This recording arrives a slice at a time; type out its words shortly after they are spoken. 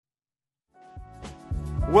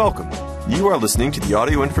Welcome. You are listening to the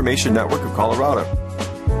Audio Information Network of Colorado.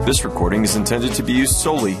 This recording is intended to be used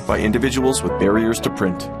solely by individuals with barriers to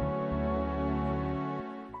print.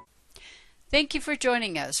 Thank you for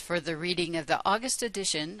joining us for the reading of the August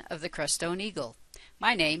edition of the Crestone Eagle.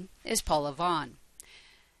 My name is Paula Vaughn.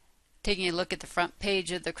 Taking a look at the front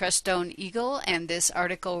page of the Crestone Eagle and this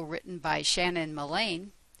article written by Shannon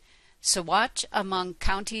Mullane, Saguache among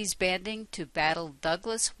counties banding to battle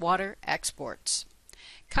Douglas water exports.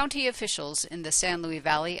 County officials in the San Luis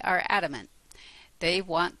Valley are adamant. They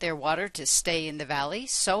want their water to stay in the valley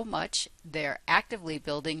so much they're actively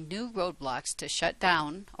building new roadblocks to shut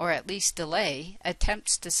down, or at least delay,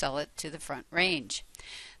 attempts to sell it to the Front Range.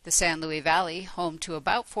 The San Luis Valley, home to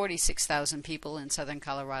about 46,000 people in southern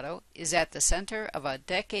Colorado, is at the center of a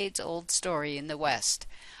decades-old story in the West,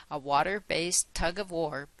 a water-based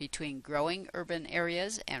tug-of-war between growing urban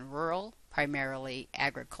areas and rural, primarily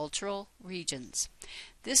agricultural, regions.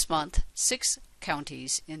 This month, 6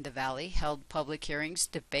 counties in the valley held public hearings,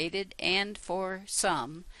 debated, and for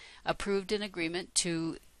some, approved an agreement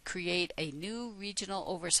to create a new regional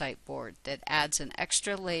oversight board that adds an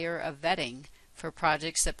extra layer of vetting for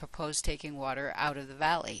projects that propose taking water out of the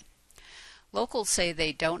valley. Locals say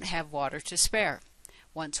they don't have water to spare.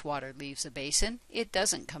 Once water leaves a basin, it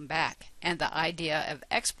doesn't come back, and the idea of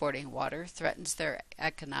exporting water threatens their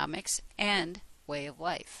economics and way of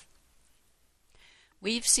life.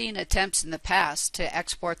 We've seen attempts in the past to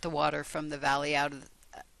export the water from the valley out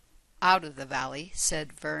of the valley,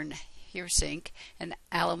 said Vern Heersink, an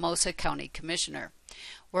Alamosa County Commissioner.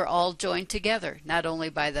 We're all joined together, not only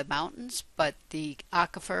by the mountains, but the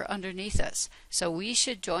aquifer underneath us. So we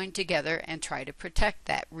should join together and try to protect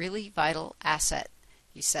that really vital asset,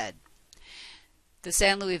 he said. The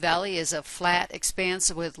San Luis Valley is a flat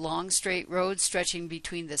expanse with long straight roads stretching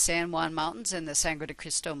between the San Juan Mountains and the Sangre de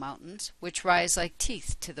Cristo Mountains, which rise like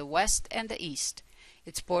teeth to the west and the east.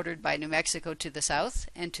 It's bordered by New Mexico to the south,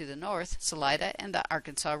 and to the north, Salida and the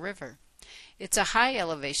Arkansas River. It's a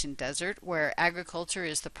high-elevation desert where agriculture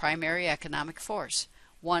is the primary economic force,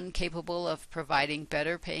 one capable of providing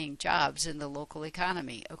better-paying jobs in the local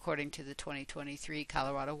economy, according to the 2023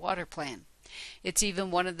 Colorado Water Plan. It's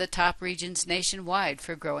even one of the top regions nationwide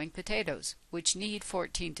for growing potatoes, which need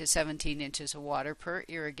 14 to 17 inches of water per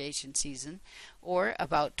irrigation season, or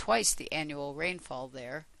about twice the annual rainfall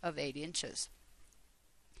there of 8 inches.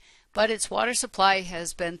 But its water supply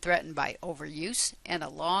has been threatened by overuse and a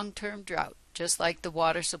long-term drought, just like the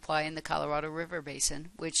water supply in the Colorado River Basin,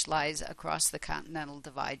 which lies across the Continental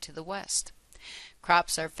Divide to the west.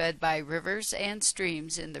 Crops are fed by rivers and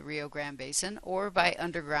streams in the Rio Grande Basin or by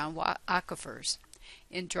underground aquifers.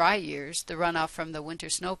 In dry years, the runoff from the winter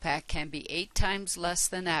snowpack can be 8 times less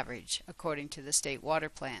than average, according to the state water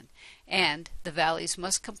plan, and the valleys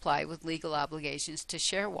must comply with legal obligations to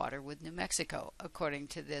share water with New Mexico, according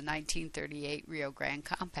to the 1938 Rio Grande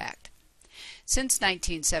Compact. Since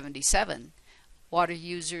 1977, water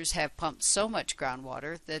users have pumped so much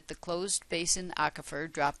groundwater that the closed basin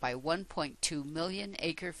aquifer dropped by 1.2 million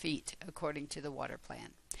acre-feet, according to the water plan.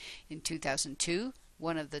 In 2002,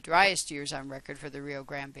 one of the driest years on record for the Rio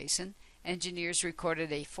Grande Basin, engineers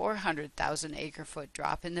recorded a 400,000 acre-foot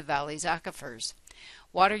drop in the valley's aquifers.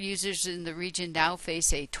 Water users in the region now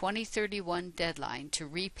face a 2031 deadline to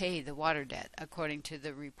repay the water debt, according to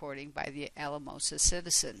the reporting by the Alamosa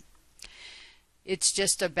Citizen. It's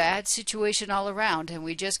just a bad situation all around, and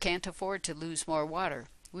we just can't afford to lose more water.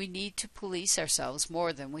 We need to police ourselves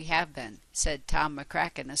more than we have been, said Tom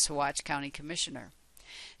McCracken, a Saguache County Commissioner.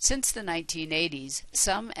 Since the 1980s,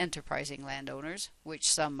 some enterprising landowners,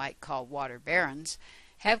 which some might call water barons,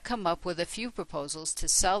 have come up with a few proposals to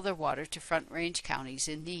sell their water to Front Range counties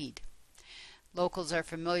in need. Locals are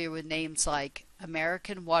familiar with names like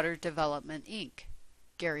American Water Development, Inc.,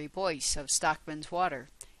 Gary Boyce of Stockman's Water,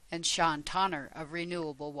 and Sean Tonner of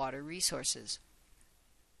Renewable Water Resources.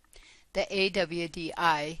 The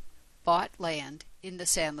AWDI bought land in the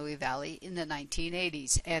San Luis Valley in the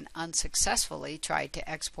 1980s and unsuccessfully tried to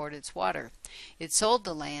export its water. It sold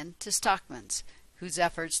the land to Stockman's, whose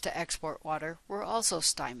efforts to export water were also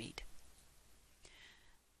stymied.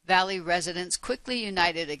 Valley residents quickly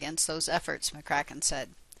united against those efforts, McCracken said.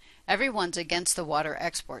 Everyone's against the water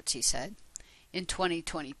exports, he said. In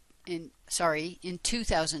 2002,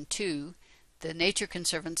 the Nature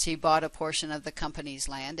Conservancy bought a portion of the company's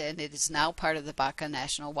land, and it is now part of the Baca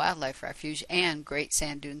National Wildlife Refuge and Great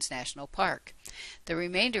Sand Dunes National Park. The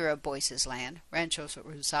remainder of Boyce's land, Rancho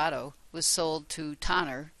Rosado, was sold to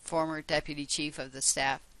Tonner, former deputy chief of the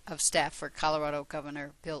staff for Colorado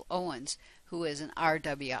Governor Bill Owens, who is an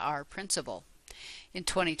RWR principal. In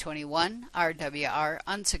 2021, RWR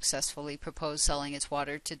unsuccessfully proposed selling its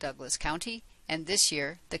water to Douglas County, and this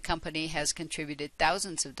year the company has contributed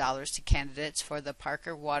thousands of dollars to candidates for the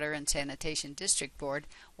Parker Water and Sanitation District Board,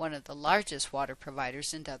 one of the largest water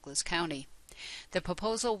providers in Douglas County. The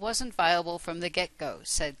proposal wasn't viable from the get-go,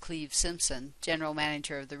 said Cleve Simpson, general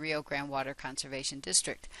manager of the Rio Grande Water Conservation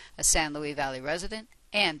District, a San Luis Valley resident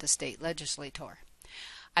and a state legislator.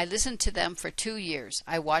 I listened to them for 2 years.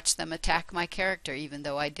 I watched them attack my character even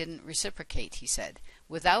though I didn't reciprocate, he said.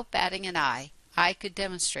 Without batting an eye, I could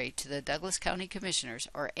demonstrate to the Douglas County Commissioners,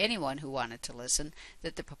 or anyone who wanted to listen,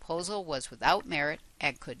 that the proposal was without merit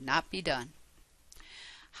and could not be done.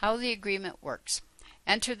 How the agreement works.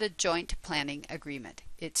 Enter the Joint Planning Agreement.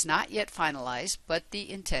 It's not yet finalized, but the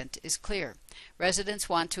intent is clear. Residents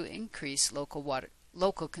want to increase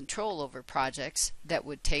local control over projects that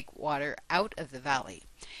would take water out of the valley.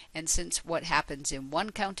 And since what happens in one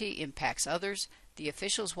county impacts others, the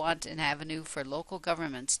officials want an avenue for local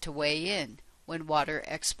governments to weigh in when water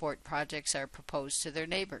export projects are proposed to their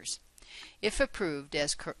neighbors. If approved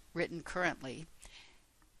as written currently,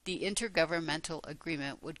 the intergovernmental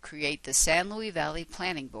agreement would create the San Luis Valley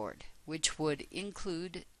Planning Board, which would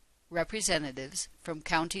include representatives from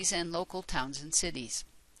counties and local towns and cities.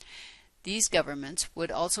 These governments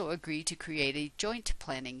would also agree to create a joint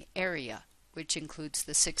planning area, which includes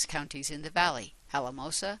the 6 counties in the valley: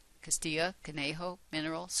 Alamosa, Castilla, Conejo,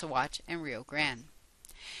 Mineral, Saguache, and Rio Grande.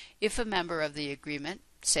 If a member of the agreement,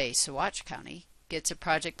 say Saguache County, gets a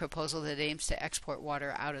project proposal that aims to export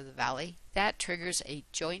water out of the valley, that triggers a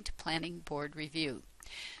joint planning board review.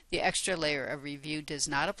 The extra layer of review does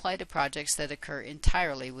not apply to projects that occur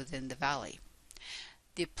entirely within the valley.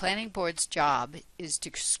 The planning board's job is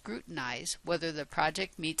to scrutinize whether the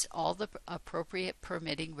project meets all the appropriate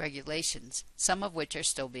permitting regulations, some of which are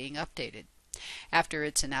still being updated. After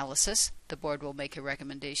its analysis, the board will make a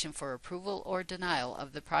recommendation for approval or denial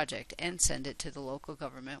of the project and send it to the local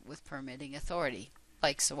government with permitting authority,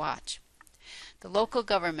 like Saguache. The local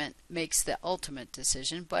government makes the ultimate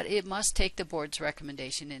decision, but it must take the board's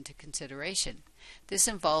recommendation into consideration. This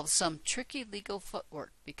involves some tricky legal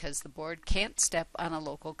footwork because the board can't step on a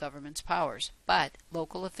local government's powers, but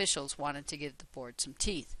local officials wanted to give the board some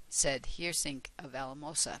teeth, said Heersink of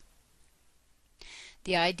Alamosa.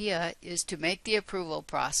 The idea is to make the approval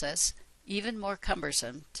process even more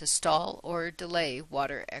cumbersome to stall or delay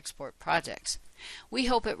water export projects. We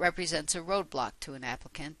hope it represents a roadblock to an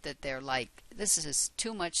applicant that they're like, this is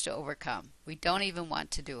too much to overcome. We don't even want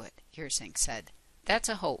to do it, Heersink said. That's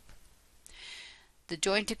a hope. The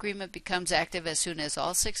joint agreement becomes active as soon as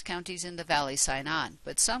all 6 counties in the valley sign on,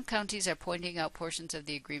 but some counties are pointing out portions of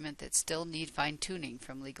the agreement that still need fine-tuning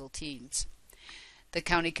from legal teams. The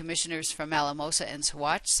county commissioners from Alamosa and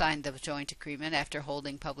Saguache signed the joint agreement after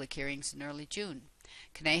holding public hearings in early June.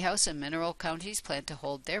 Conejo and Mineral counties plan to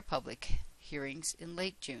hold their public hearings in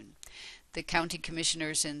late June. The county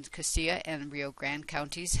commissioners in Castilla and Rio Grande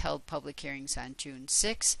counties held public hearings on June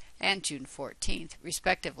 6 and June 14th,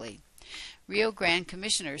 respectively. Rio Grande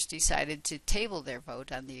commissioners decided to table their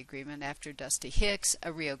vote on the agreement after Dusty Hicks,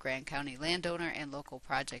 a Rio Grande County landowner and local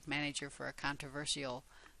project manager for a controversial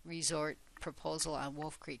resort proposal on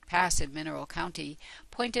Wolf Creek Pass in Mineral County,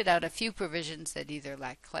 pointed out a few provisions that either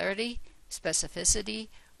lack clarity, specificity,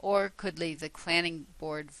 or could leave the planning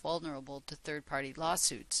board vulnerable to third-party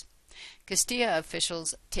lawsuits. Castilla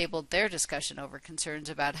officials tabled their discussion over concerns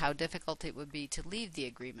about how difficult it would be to leave the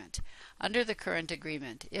agreement. Under the current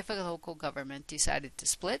agreement, if a local government decided to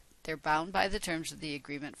split, they're bound by the terms of the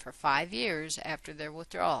agreement for 5 years after their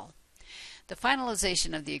withdrawal. The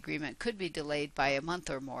finalization of the agreement could be delayed by a month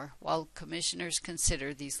or more while commissioners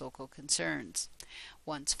consider these local concerns.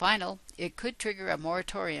 Once final, it could trigger a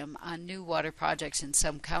moratorium on new water projects in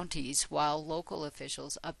some counties while local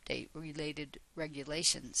officials update related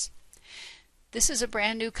regulations. This is a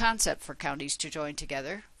brand new concept for counties to join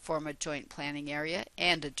together, form a joint planning area,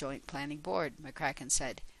 and a joint planning board, McCracken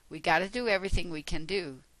said. We got to do everything we can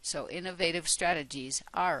do, so innovative strategies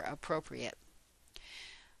are appropriate.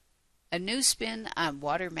 A new spin on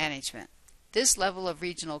water management. This level of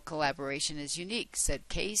regional collaboration is unique, said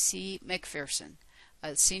K.C. McPherson,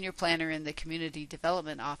 a senior planner in the Community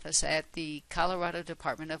Development Office at the Colorado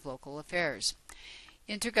Department of Local Affairs.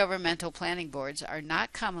 Intergovernmental planning boards are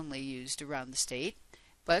not commonly used around the state,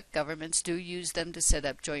 but governments do use them to set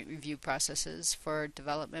up joint review processes for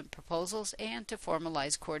development proposals and to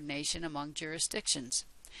formalize coordination among jurisdictions.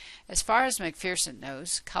 As far as McPherson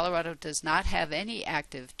knows, Colorado does not have any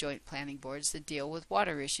active joint planning boards that deal with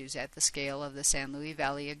water issues at the scale of the San Luis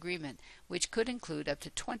Valley Agreement, which could include up to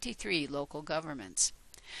 23 local governments.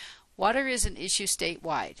 Water is an issue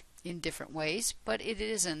statewide. in different ways, but it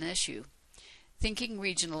is an issue. Thinking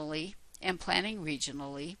regionally and planning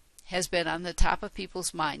regionally has been on the top of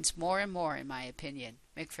people's minds more and more, in my opinion,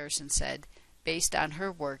 McPherson said, based on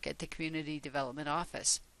her work at the Community Development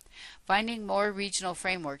Office. Finding more regional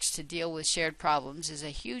frameworks to deal with shared problems is a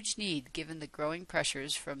huge need given the growing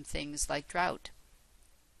pressures from things like drought.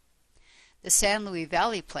 The San Luis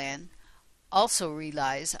Valley Plan also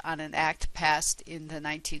relies on an act passed in the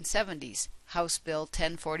 1970s, House Bill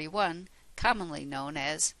 1041, commonly known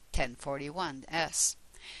as 1041S.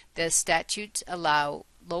 The statutes allow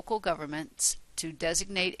local governments to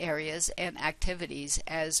designate areas and activities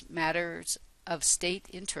as matters of state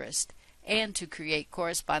interest and to create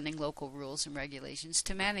corresponding local rules and regulations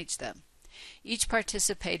to manage them. Each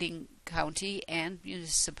participating county and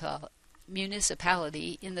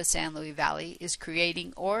municipality in the San Luis Valley is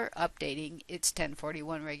creating or updating its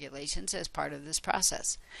 1041 regulations as part of this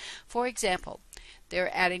process. For example,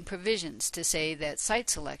 they're adding provisions to say that site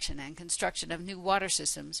selection and construction of new water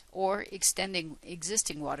systems or extending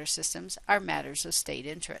existing water systems are matters of state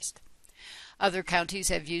interest. Other counties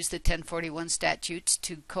have used the 1041 statutes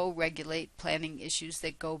to co-regulate planning issues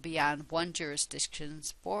that go beyond one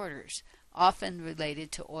jurisdiction's borders, often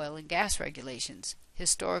related to oil and gas regulations,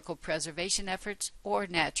 historical preservation efforts, or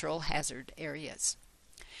natural hazard areas.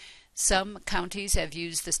 Some counties have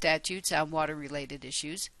used the statutes on water-related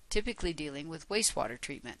issues, typically dealing with wastewater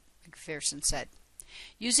treatment, McPherson said.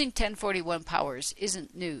 Using 1041 powers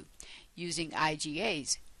isn't new. Using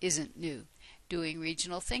IGAs isn't new. Doing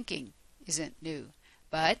regional thinking isn't new.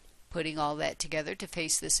 But putting all that together to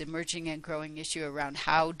face this emerging and growing issue around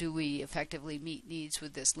how do we effectively meet needs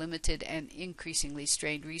with this limited and increasingly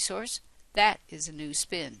strained resource, that is a new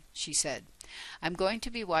spin, she said. I'm going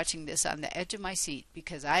to be watching this on the edge of my seat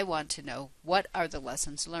because I want to know what are the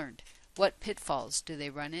lessons learned. What pitfalls do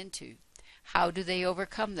they run into? How do they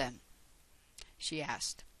overcome them? She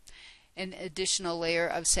asked. An additional layer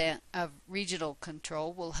of regional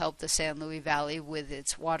control will help the San Luis Valley with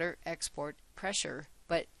its water export pressure,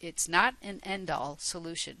 but it's not an end-all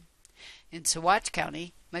solution. In Saguache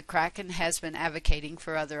County, McCracken has been advocating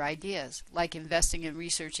for other ideas, like investing in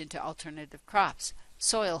research into alternative crops,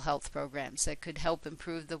 soil health programs that could help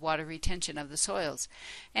improve the water retention of the soils,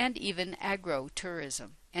 and even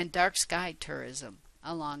agro-tourism and dark sky tourism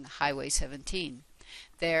along Highway 17.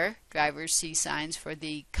 There, drivers see signs for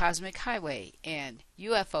the Cosmic Highway and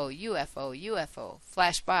UFO, UFO, UFO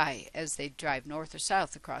flash by as they drive north or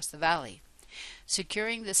south across the valley.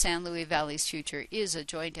 Securing the San Luis Valley's future is a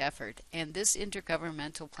joint effort, and this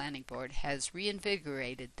Intergovernmental Planning Board has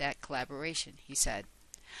reinvigorated that collaboration, he said.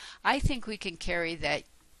 I think we can carry that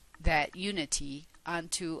unity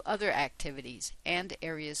onto other activities and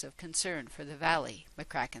areas of concern for the valley,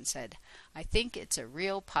 McCracken said. I think it's a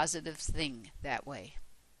real positive thing that way.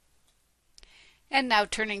 And now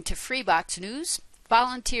turning to Freebox news.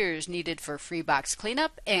 Volunteers needed for Freebox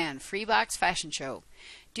cleanup and Freebox fashion show.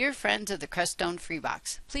 Dear friends of the Crestone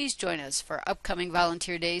Freebox, please join us for upcoming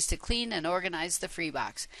volunteer days to clean and organize the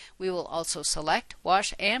Freebox. We will also select,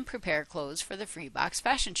 wash, and prepare clothes for the Freebox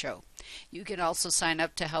fashion show. You can also sign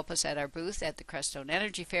up to help us at our booth at the Crestone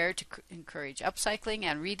Energy Fair to encourage upcycling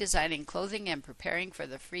and redesigning clothing and preparing for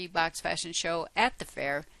the Freebox fashion show at the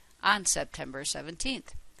fair on September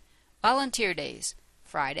 17th. Volunteer days,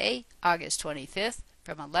 Friday, August 25th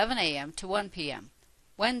from 11 a.m. to 1 p.m.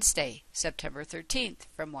 Wednesday, September 13th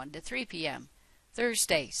from 1 to 3 p.m.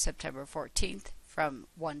 Thursday, September 14th from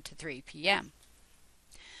 1 to 3 p.m.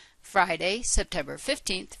 Friday, September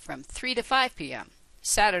 15th from 3 to 5 p.m.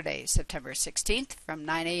 Saturday, September 16th from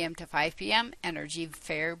 9 a.m. to 5 p.m. Energy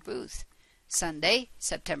Fair booth. Sunday,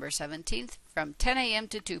 September 17th from 10 a.m.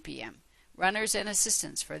 to 2 p.m. Runners and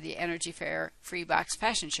assistants for the Energy Fair Freebox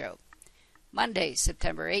Fashion Show. Monday,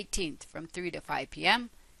 September 18th from 3 to 5 p.m.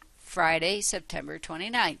 Friday, September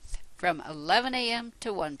 29th from 11 a.m.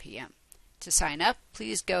 to 1 p.m. To sign up,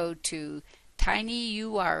 please go to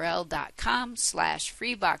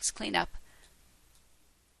tinyurl.com/freeboxcleanup.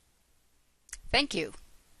 Thank you.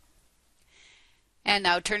 And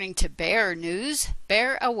now turning to bear news.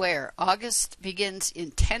 Bear Aware. August begins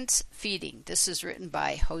intense feeding. This is written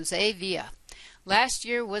by Jose Villa. Last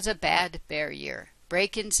year was a bad bear year.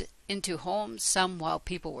 Break-ins into homes, some while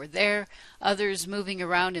people were there, others moving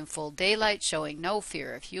around in full daylight showing no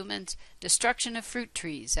fear of humans, destruction of fruit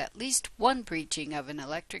trees, at least one breaching of an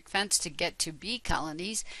electric fence to get to bee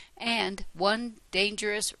colonies, and one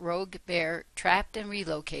dangerous rogue bear trapped and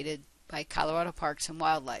relocated by Colorado Parks and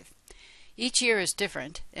Wildlife. Each year is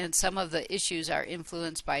different, and some of the issues are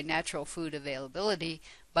influenced by natural food availability,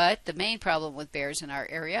 But the main problem with bears in our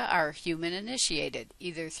area are human-initiated,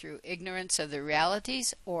 either through ignorance of the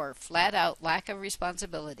realities or flat-out lack of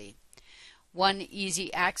responsibility. One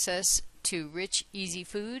easy access to rich, easy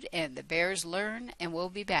food, and the bears learn and will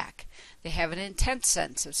be back. They have an intense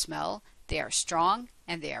sense of smell. They are strong,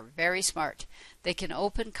 and they are very smart. They can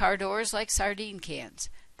open car doors like sardine cans.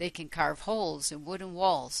 They can carve holes in wooden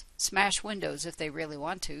walls, smash windows if they really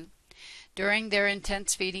want to. During their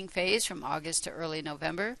intense feeding phase from August to early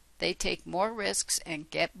November, they take more risks and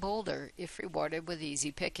get bolder if rewarded with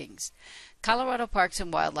easy pickings. Colorado Parks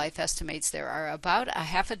and Wildlife estimates there are about a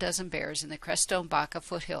half a dozen bears in the Crestone Baca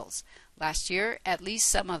foothills. Last year, at least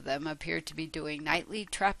some of them appeared to be doing nightly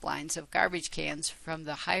trap lines of garbage cans from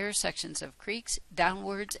the higher sections of creeks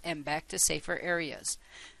downwards and back to safer areas.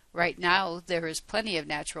 Right now, there is plenty of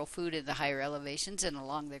natural food in the higher elevations and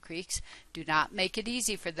along the creeks. Do not make it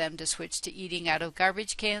easy for them to switch to eating out of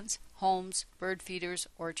garbage cans, homes, bird feeders,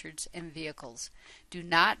 orchards, and vehicles. Do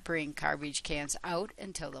not bring garbage cans out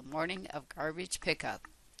until the morning of garbage pickup.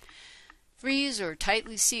 Freeze or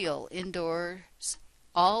tightly seal indoors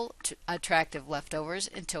all attractive leftovers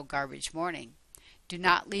until garbage morning. Do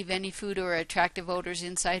not leave any food or attractive odors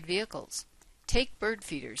inside vehicles. Take bird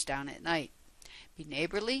feeders down at night. Be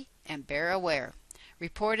neighborly and bear aware.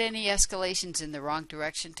 Report any escalations in the wrong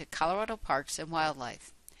direction to Colorado Parks and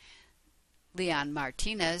Wildlife. Leon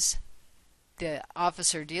Martinez, the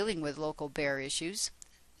officer dealing with local bear issues,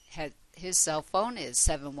 his cell phone is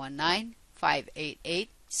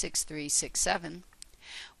 719-588-6367,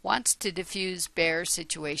 wants to diffuse bear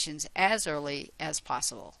situations as early as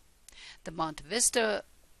possible. The Monte Vista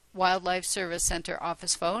Wildlife Service Center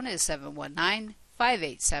office phone is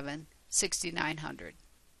 719-587-6900.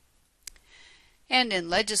 And in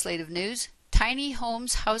legislative news, Tiny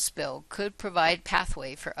Homes House Bill could provide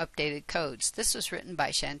pathway for updated codes. This was written by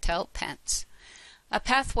Chantel Pence. A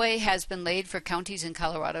pathway has been laid for counties in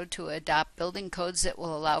Colorado to adopt building codes that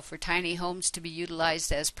will allow for tiny homes to be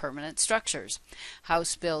utilized as permanent structures.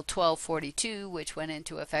 House Bill 1242, which went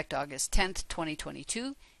into effect August 10,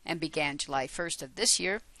 2022, and began July 1st of this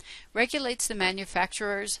year, regulates the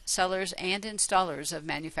manufacturers, sellers, and installers of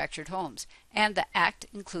manufactured homes, and the act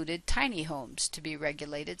included tiny homes to be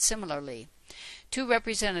regulated similarly. 2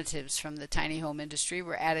 representatives from the tiny home industry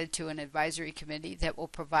were added to an advisory committee that will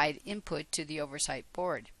provide input to the oversight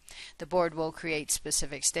board. The board will create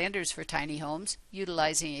specific standards for tiny homes,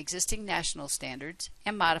 utilizing existing national standards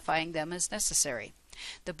and modifying them as necessary.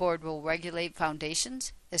 The board will regulate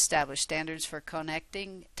foundations, establish standards for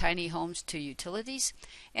connecting tiny homes to utilities,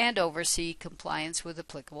 and oversee compliance with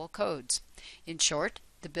applicable codes. In short,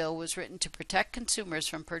 the bill was written to protect consumers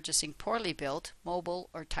from purchasing poorly built, mobile,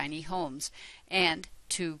 or tiny homes, and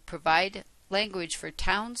to provide language for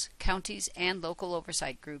towns, counties, and local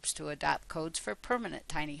oversight groups to adopt codes for permanent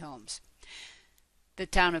tiny homes. The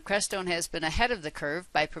town of Crestone has been ahead of the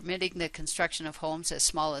curve by permitting the construction of homes as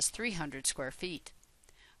small as 300 square feet.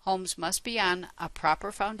 Homes must be on a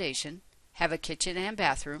proper foundation, have a kitchen and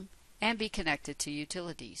bathroom, and be connected to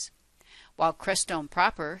utilities. While Crestone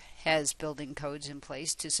proper has building codes in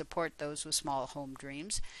place to support those with small home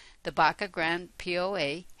dreams, the Baca Grande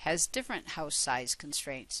POA has different house size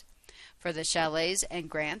constraints. For the chalets and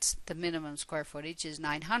grants, the minimum square footage is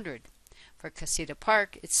 900. For Casita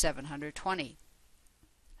Park, it's 720.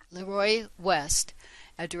 Leroy West,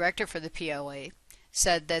 a director for the POA,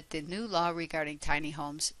 said that the new law regarding tiny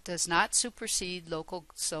homes does not supersede local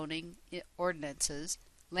zoning ordinances,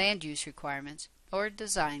 land use requirements, or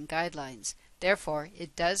design guidelines. Therefore,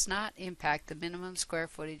 it does not impact the minimum square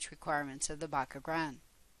footage requirements of the Baca Grande.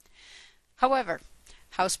 However,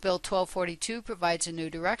 House Bill 1242 provides a new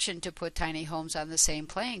direction to put tiny homes on the same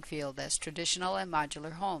playing field as traditional and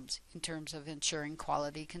modular homes in terms of ensuring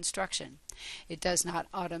quality construction. It does not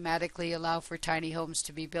automatically allow for tiny homes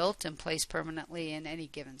to be built and placed permanently in any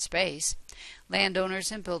given space.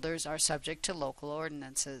 Landowners and builders are subject to local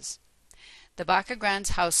ordinances. The Baca Grande's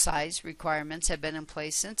house size requirements have been in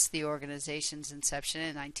place since the organization's inception in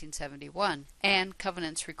 1971, and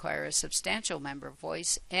covenants require a substantial member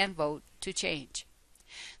voice and vote to change.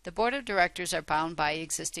 The Board of Directors are bound by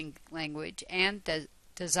existing language and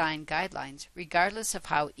design guidelines, regardless of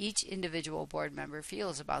how each individual board member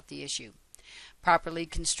feels about the issue. Properly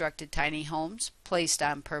constructed tiny homes, placed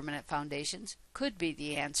on permanent foundations, could be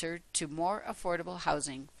the answer to more affordable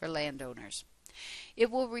housing for landowners.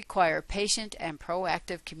 It will require patient and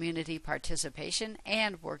proactive community participation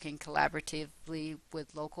and working collaboratively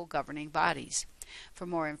with local governing bodies. For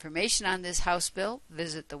more information on this House bill,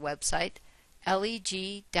 visit the website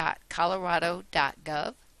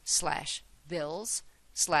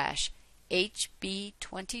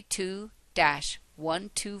leg.colorado.gov/bills/HB22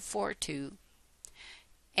 CCIO-1242.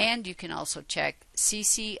 And you can also check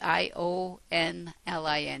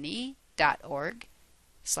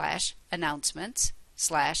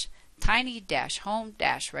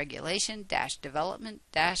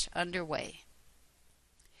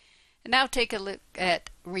And now take a look at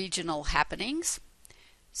regional happenings.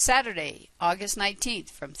 Saturday, August 19th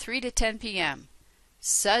from 3 to 10 p.m.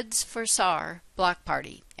 Suds for SAR Block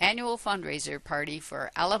Party, annual fundraiser party for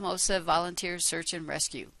Alamosa Volunteer Search and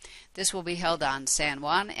Rescue. This will be held on San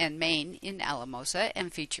Juan and Main in Alamosa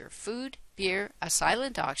and feature food, beer, a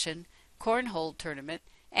silent auction, cornhole tournament,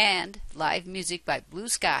 and live music by Blue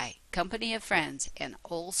Sky, Company of Friends, and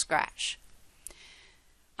Old Scratch.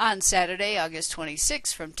 On Saturday, August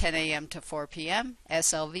 26th from 10 a.m. to 4 p.m.,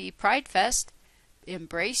 SLV Pride Fest,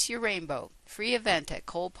 Embrace Your Rainbow, free event at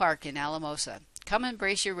Cole Park in Alamosa. Come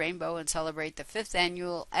embrace your rainbow and celebrate the 5th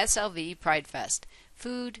annual SLV Pride Fest.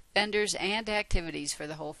 Food, vendors, and activities for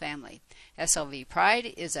the whole family. SLV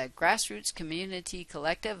Pride is a grassroots community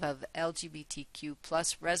collective of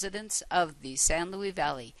LGBTQ+ residents of the San Luis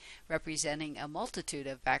Valley, representing a multitude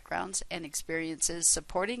of backgrounds and experiences,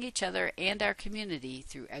 supporting each other and our community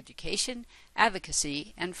through education,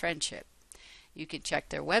 advocacy, and friendship. You can check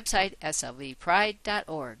their website,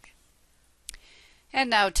 slvpride.org. And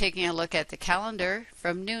now taking a look at the calendar,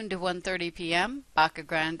 from noon to 1:30 p.m., Baca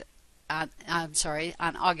Grande, on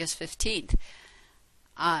August 15th,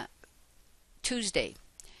 Tuesday.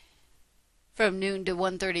 From noon to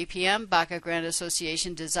 1:30 p.m., Baca Grande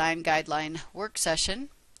Association Design Guideline Work Session.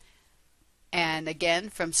 And again,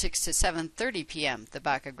 from 6 to 7:30 p.m., the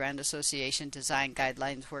Baca Grande Association Design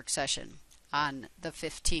Guidelines Work Session on the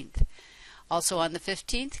 15th. Also on the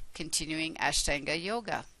 15th, continuing Ashtanga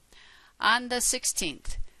Yoga. On the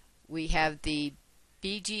 16th, we have the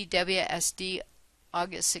BGWSD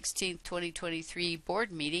August 16, 2023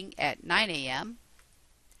 board meeting at 9 a.m.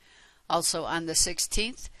 Also on the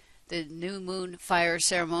 16th, the New Moon Fire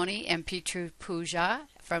Ceremony and Pitru Puja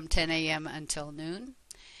from 10 a.m. until noon.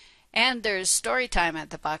 And there's story time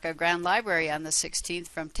at the Baca Grande Library on the 16th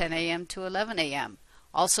from 10 a.m. to 11 a.m.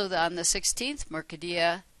 Also on the 16th,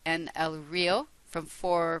 Mercadia and El Rio from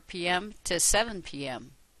 4 p.m. to 7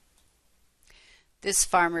 p.m. This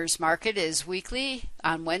farmers market is weekly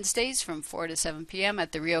on Wednesdays from 4 to 7 p.m.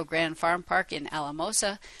 at the Rio Grande Farm Park in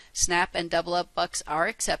Alamosa. Snap and double up bucks are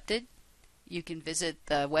accepted. You can visit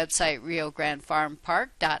the website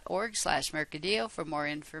riograndefarmpark.org/mercadillo for more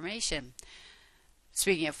information.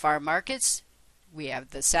 Speaking of farm markets, we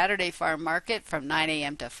have the Saturday farm market from 9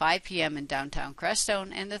 a.m. to 5 p.m. in downtown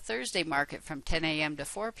Crestone and the Thursday market from 10 a.m. to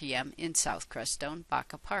 4 p.m. in South Crestone,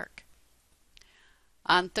 Baca Park.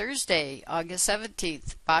 On Thursday, August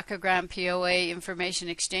 17th, Baca Grande POA Information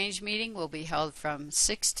Exchange Meeting will be held from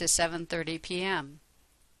 6 to 7:30 p.m.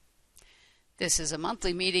 This is a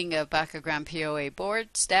monthly meeting of Baca Grande POA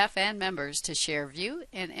board, staff, and members to share view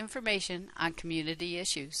and information on community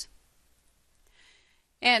issues.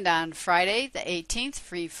 And on Friday, the 18th,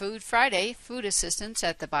 Free Food Friday, food assistance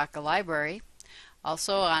at the Baca Library.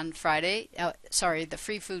 Also on Friday, the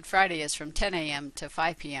Free Food Friday is from 10 a.m. to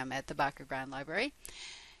 5 p.m. at the Baca Grande Library.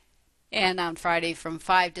 And on Friday from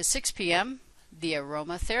 5 to 6 p.m., the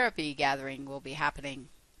aromatherapy gathering will be happening.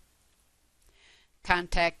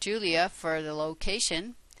 Contact Julia for the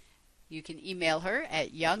location. You can email her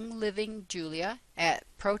at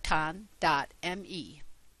younglivingjulia@proton.me.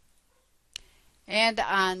 And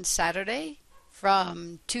on Saturday,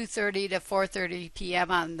 from 2:30 to 4:30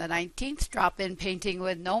 p.m. on the 19th, drop-in painting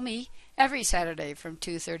with Nomi every Saturday from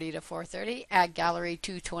 2:30 to 4:30 at Gallery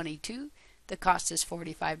 222. The cost is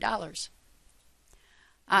 $45.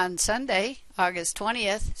 On Sunday, August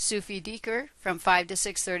 20th, Sufi Diker from 5 to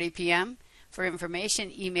 6:30 p.m. For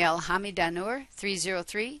information, email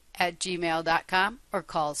hamidanur303@gmail.com or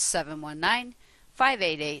call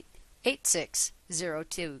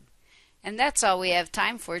 719-588-8602. And that's all we have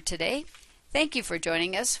time for today. Thank you for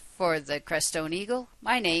joining us for the Crestone Eagle.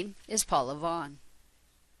 My name is Paula Vaughn.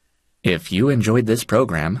 If you enjoyed this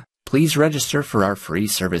program, please register for our free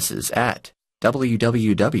services at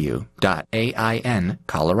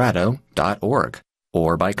www.aincolorado.org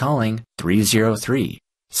or by calling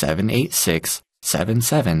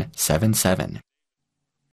 303-786-7777.